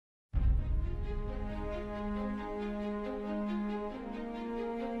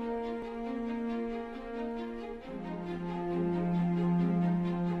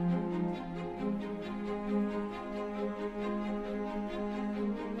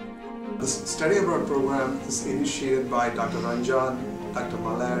This study abroad program is initiated by Dr. Ranjan, Dr.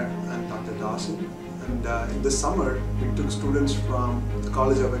 Malar and Dr. Dawson. And in this summer, we took students from the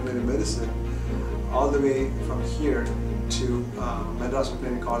College of Veterinary Medicine all the way from here to Madras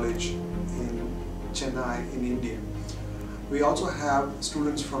Veterinary College in Chennai in India. We also have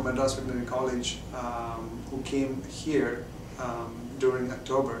students from Madras Veterinary College who came here during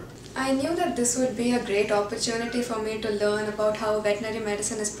October. I knew that this would be a great opportunity for me to learn about how veterinary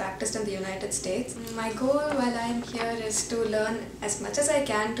medicine is practiced in the United States. My goal while I am here is to learn as much as I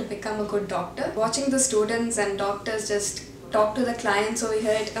can to become a good doctor. Watching the students and doctors just talk to the clients over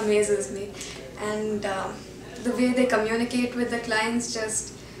here, it amazes me. And the way they communicate with the clients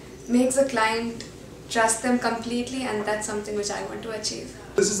just makes the client trust them completely, and that's something which I want to achieve.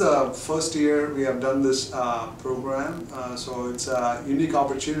 This is the first year we have done this program, so it's a unique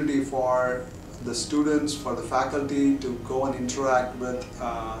opportunity for the students, for the faculty to go and interact with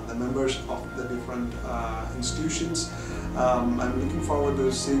the members of the different institutions. I'm looking forward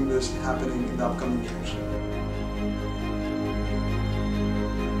to seeing this happening in the upcoming years.